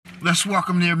Let's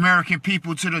welcome the American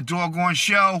people to the doggone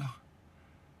show.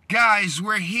 Guys,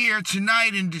 we're here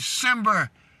tonight in December.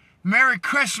 Merry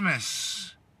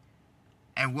Christmas.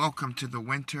 And welcome to the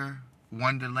winter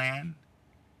wonderland.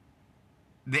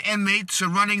 The inmates are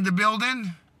running the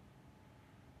building.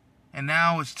 And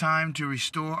now it's time to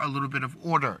restore a little bit of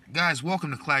order. Guys, welcome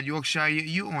to Clyde, Yorkshire.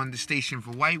 You on the station for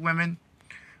white women.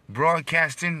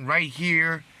 Broadcasting right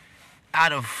here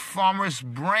out of Farmers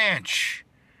Branch.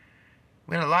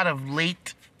 We had a lot of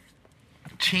late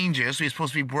changes. We were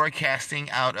supposed to be broadcasting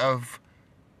out of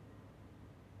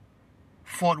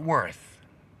Fort Worth.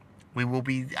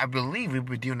 I believe we'll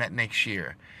be doing that next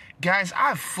year. Guys,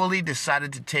 I've fully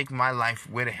decided to take my life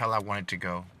where the hell I want it to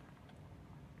go.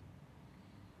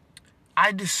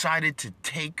 I decided to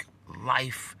take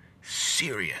life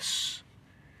serious.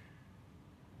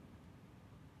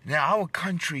 Now, our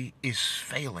country is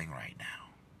failing right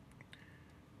now.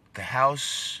 The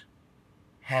House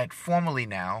have formally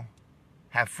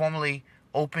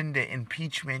opened the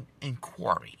impeachment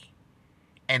inquiry.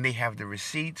 And they have the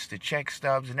receipts, the check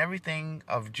stubs, and everything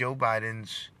of Joe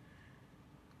Biden's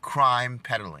crime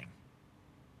peddling.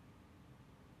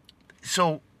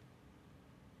 So,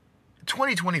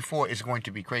 2024 is going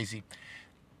to be crazy.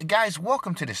 Guys,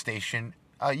 welcome to the station.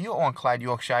 You're on Clyde,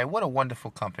 Yorkshire. What a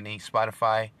wonderful company,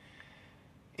 Spotify.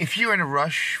 If you're in a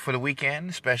rush for the weekend,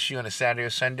 especially on a Saturday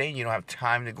or Sunday, you don't have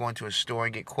time to go into a store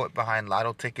and get caught behind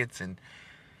lotto tickets and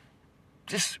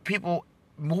just people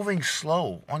moving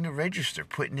slow on the register,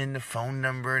 putting in the phone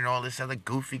number and all this other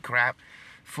goofy crap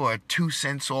for 2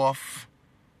 cents off.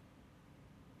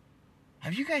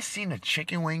 Have you guys seen the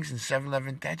chicken wings in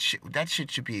 7-Eleven? That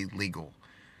shit should be illegal.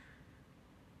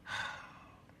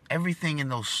 Everything in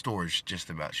those stores just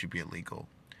about should be illegal.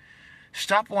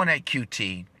 Stop on at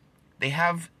QT. They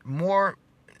have more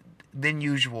than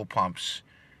usual pumps.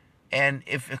 And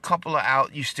if a couple are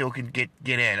out, you still can get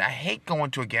in. I hate going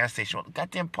to a gas station. Well, the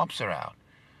goddamn pumps are out.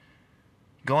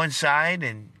 Go inside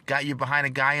and got you behind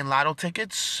a guy in lotto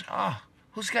tickets?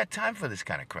 Who's got time for this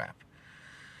kind of crap?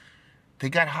 They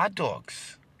got hot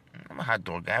dogs. I'm a hot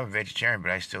dog guy. I'm a vegetarian,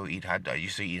 but I still eat hot dogs. I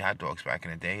used to eat hot dogs back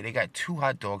in the day. They got 2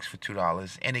 hot dogs for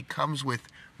 $2, and it comes with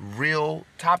real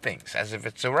toppings, as if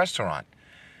it's a restaurant.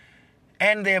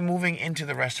 And they're moving into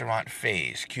the restaurant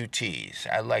phase, QTs.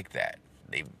 I like that.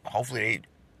 Hopefully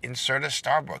they insert a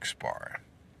Starbucks bar.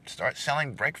 Start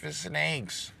selling breakfast and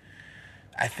eggs.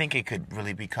 I think it could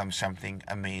really become something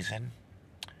amazing.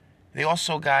 They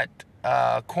also got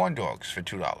corn dogs for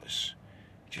 $2.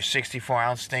 Your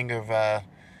 64-ounce thing of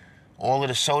all of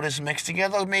the sodas mixed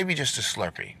together, or maybe just a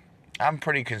Slurpee. I'm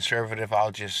pretty conservative.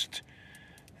 I'll just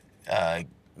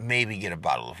maybe get a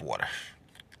bottle of water.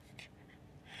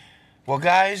 Well,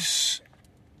 guys,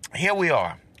 here we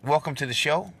are. Welcome to the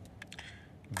show.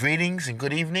 Greetings and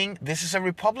good evening. This is a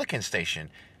Republican station.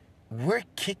 We're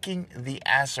kicking the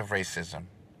ass of racism.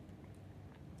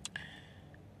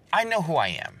 I know who I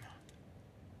am.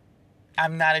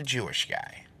 I'm not a Jewish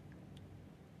guy.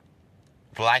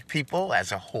 Black people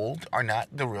as a whole are not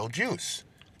the real Jews.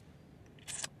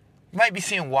 You might be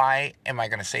saying, why am I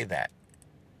going to say that?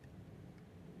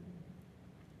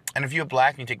 And if you're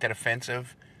black and you take that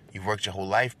offensive, you've worked your whole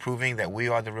life proving that we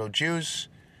are the real Jews,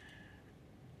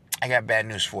 I got bad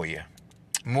news for you.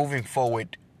 Moving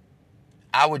forward,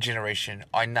 our generation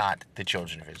are not the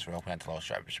children of Israel. We're not the lost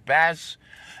tribe of Shabazz,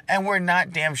 and we're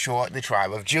not damn sure the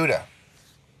tribe of Judah.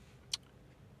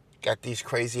 Got these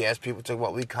crazy-ass people talking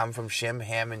about we come from Shem,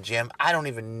 Ham, and Jim. I don't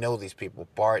even know these people.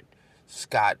 Bart,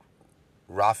 Scott,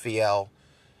 Raphael.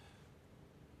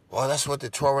 Well, that's what the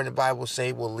Torah and the Bible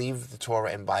say. We'll leave the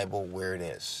Torah and Bible where it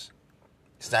is.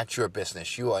 It's not your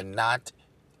business. You are not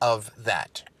of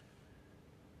that.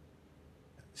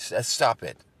 Stop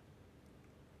it.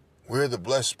 We're the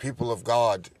blessed people of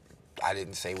God. I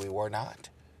didn't say we were not.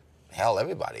 Hell,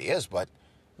 everybody is, but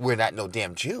we're not no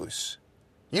damn Jews.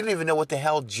 You don't even know what the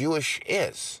hell Jewish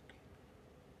is.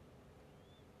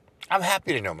 I'm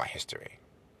happy to know my history.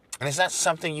 And it's not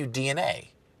something you DNA.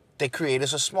 The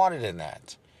creators are smarter than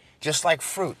that. Just like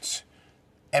fruits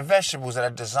and vegetables that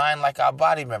are designed like our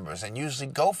body members and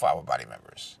usually go for our body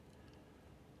members.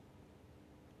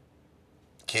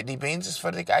 Kidney beans is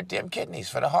for the goddamn kidneys,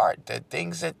 for the heart. The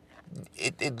things that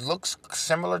it looks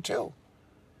similar to.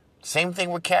 Same thing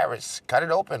with carrots. Cut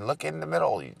it open. Look in the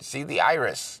middle. You see the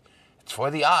iris. It's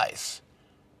for the eyes.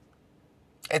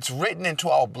 It's written into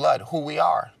our blood who we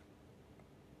are.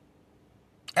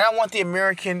 And I want the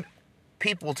American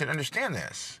people to understand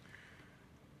this.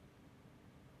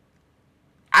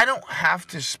 I don't have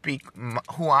to speak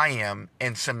who I am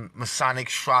in some Masonic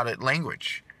shrouded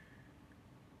language.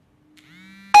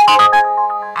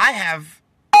 I have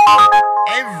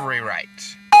every right,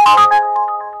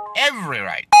 every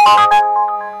right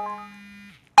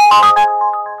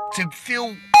to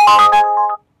feel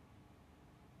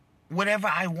whatever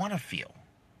I want to feel.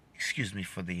 Excuse me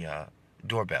for the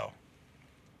doorbell.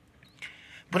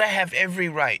 But I have every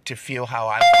right to feel how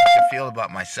I want to feel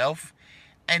about myself,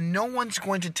 and no one's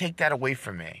going to take that away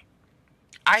from me.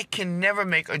 I can never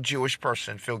make a Jewish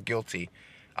person feel guilty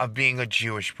of being a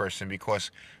Jewish person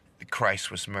because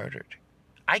Christ was murdered.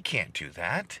 I can't do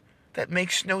that. That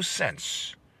makes no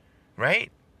sense, right?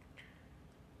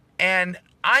 And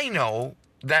I know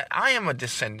that I am a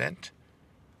descendant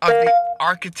of the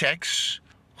architects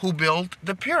who built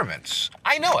the pyramids.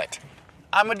 I know it.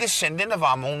 I'm a descendant of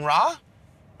Amun-Ra.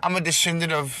 I'm a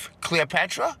descendant of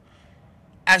Cleopatra.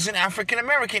 As an African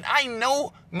American, I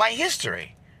know my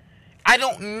history. I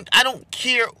don't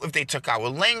care if they took our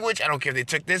language. I don't care if they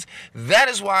took this. That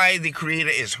is why the Creator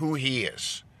is who He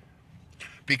is.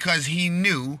 Because He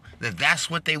knew that that's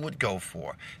what they would go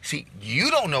for. See, you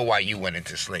don't know why you went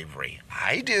into slavery.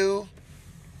 I do.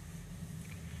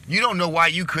 You don't know why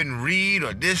you couldn't read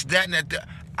or this, that, and that.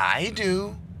 I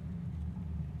do.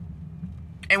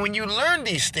 And when you learn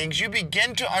these things, you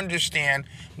begin to understand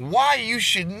why you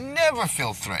should never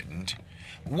feel threatened,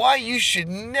 why you should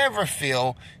never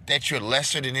feel that you're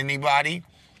lesser than anybody,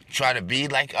 try to be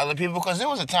like other people. Because there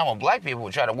was a time when black people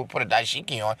would try to put a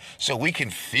dashiki on so we can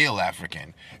feel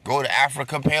African. Go to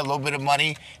Africa, pay a little bit of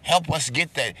money, help us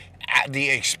get the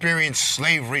experience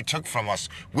slavery took from us.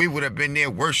 We would have been there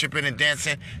worshiping and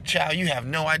dancing. Child, you have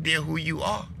no idea who you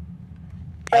are.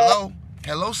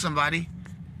 Hello, somebody.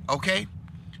 Okay?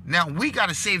 Now, we got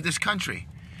to save this country.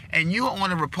 And you're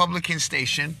on a Republican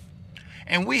station,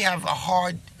 and we have a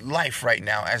hard life right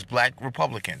now as black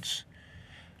Republicans.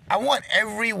 I want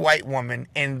every white woman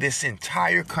in this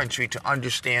entire country to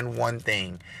understand one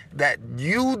thing, that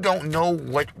you don't know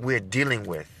what we're dealing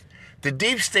with. The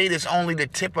deep state is only the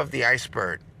tip of the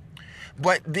iceberg.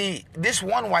 But this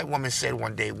one white woman said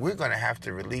one day, we're going to have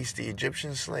to release the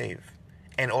Egyptian slave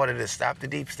in order to stop the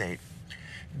deep state.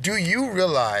 Do you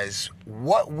realize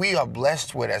what we are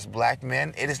blessed with as black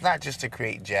men? It is not just to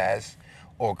create jazz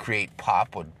or create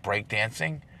pop or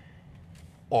breakdancing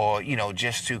or,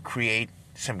 just to create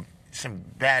some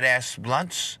badass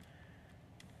blunts,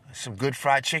 some good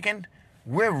fried chicken.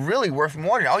 We're really worth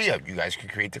more than, oh yeah, you guys can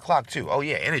create the clock too. Oh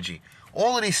yeah, energy.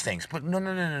 All of these things. But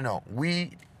no.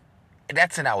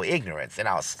 That's in our ignorance, in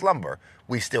our slumber.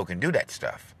 We still can do that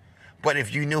stuff. But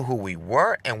if you knew who we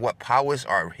were and what powers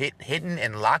are hidden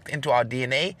and locked into our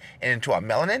DNA and into our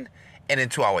melanin and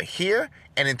into our here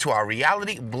and into our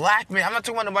reality, black men, I'm not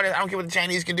talking about nobody, I don't care what the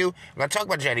Chinese can do. I'm not talking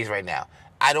about the Chinese right now.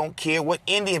 I don't care what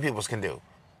Indian peoples can do.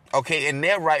 Okay, in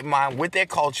their right mind, with their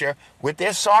culture, with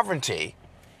their sovereignty.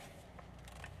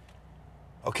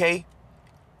 Okay?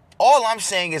 All I'm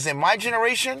saying is in my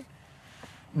generation,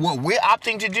 what we're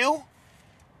opting to do,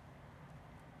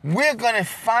 we're going to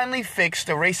finally fix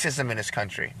the racism in this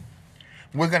country.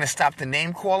 We're going to stop the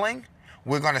name calling.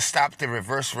 We're going to stop the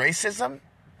reverse racism.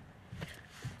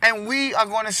 And we are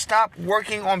going to stop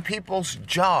working on people's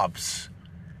jobs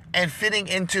and fitting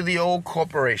into the old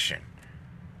corporation.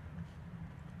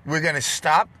 We're going to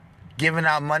stop giving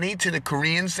out money to the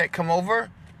Koreans that come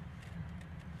over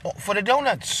for the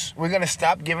donuts. We're going to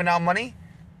stop giving out money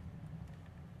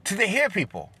to the hair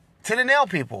people, to the nail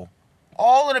people,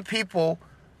 all of the people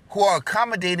who are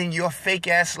accommodating your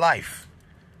fake-ass life.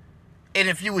 And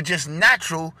if you were just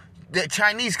natural, the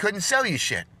Chinese couldn't sell you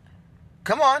shit.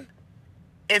 Come on.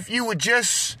 If you were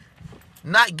just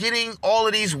not getting all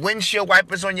of these windshield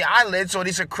wipers on your eyelids or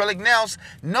these acrylic nails,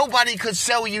 nobody could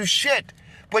sell you shit.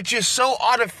 But you're so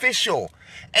artificial,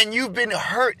 and you've been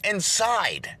hurt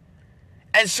inside.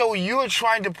 And so you're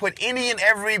trying to put any and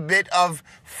every bit of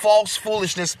false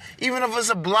foolishness, even if it's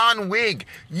a blonde wig.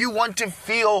 You want to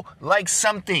feel like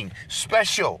something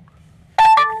special.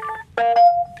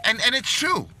 And it's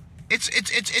true.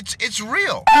 It's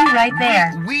real. Be right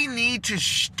there. We need to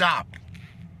stop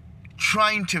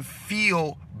trying to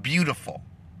feel beautiful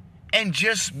and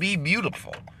just be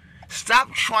beautiful.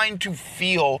 Stop trying to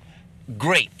feel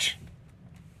great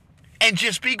and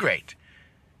just be great.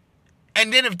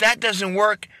 And then if that doesn't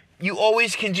work, you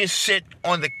always can just sit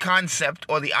on the concept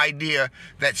or the idea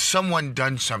that someone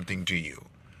done something to you.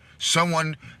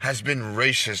 Someone has been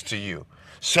racist to you.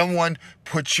 Someone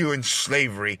put you in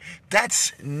slavery.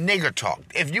 That's nigger talk.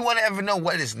 If you want to ever know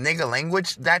what is nigger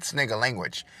language, that's nigger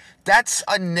language. That's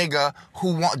a nigger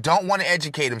who don't want to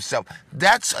educate himself.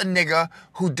 That's a nigger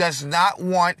who does not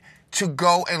want to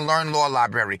go and learn law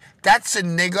library. That's a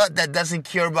nigger that doesn't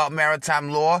care about maritime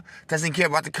law, doesn't care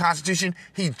about the Constitution.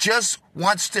 He just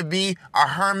wants to be a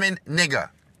Herman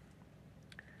nigger.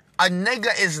 A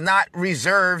nigger is not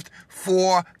reserved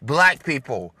for black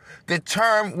people. The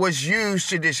term was used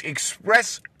to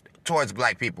express towards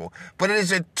black people, but it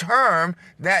is a term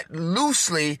that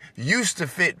loosely used to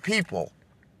fit people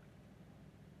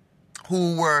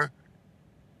who were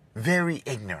very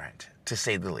ignorant, to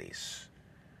say the least.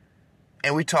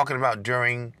 And we're talking about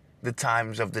during the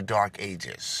times of the Dark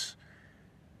Ages.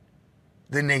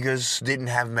 The niggers didn't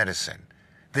have medicine.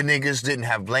 The niggers didn't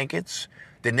have blankets.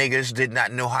 The niggers did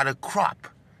not know how to crop.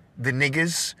 The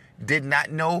niggers did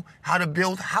not know how to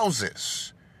build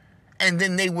houses. And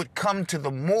then they would come to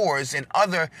the Moors and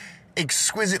other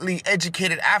exquisitely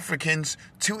educated Africans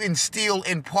to instill,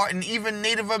 impart, and even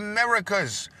Native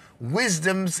Americans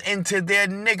wisdoms into their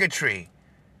niggotry.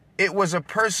 It was a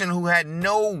person who had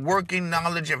no working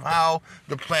knowledge of how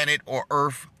the planet or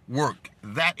earth worked.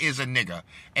 That is a nigger.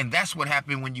 And that's what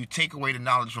happened when you take away the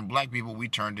knowledge from black people. We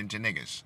turned into niggers.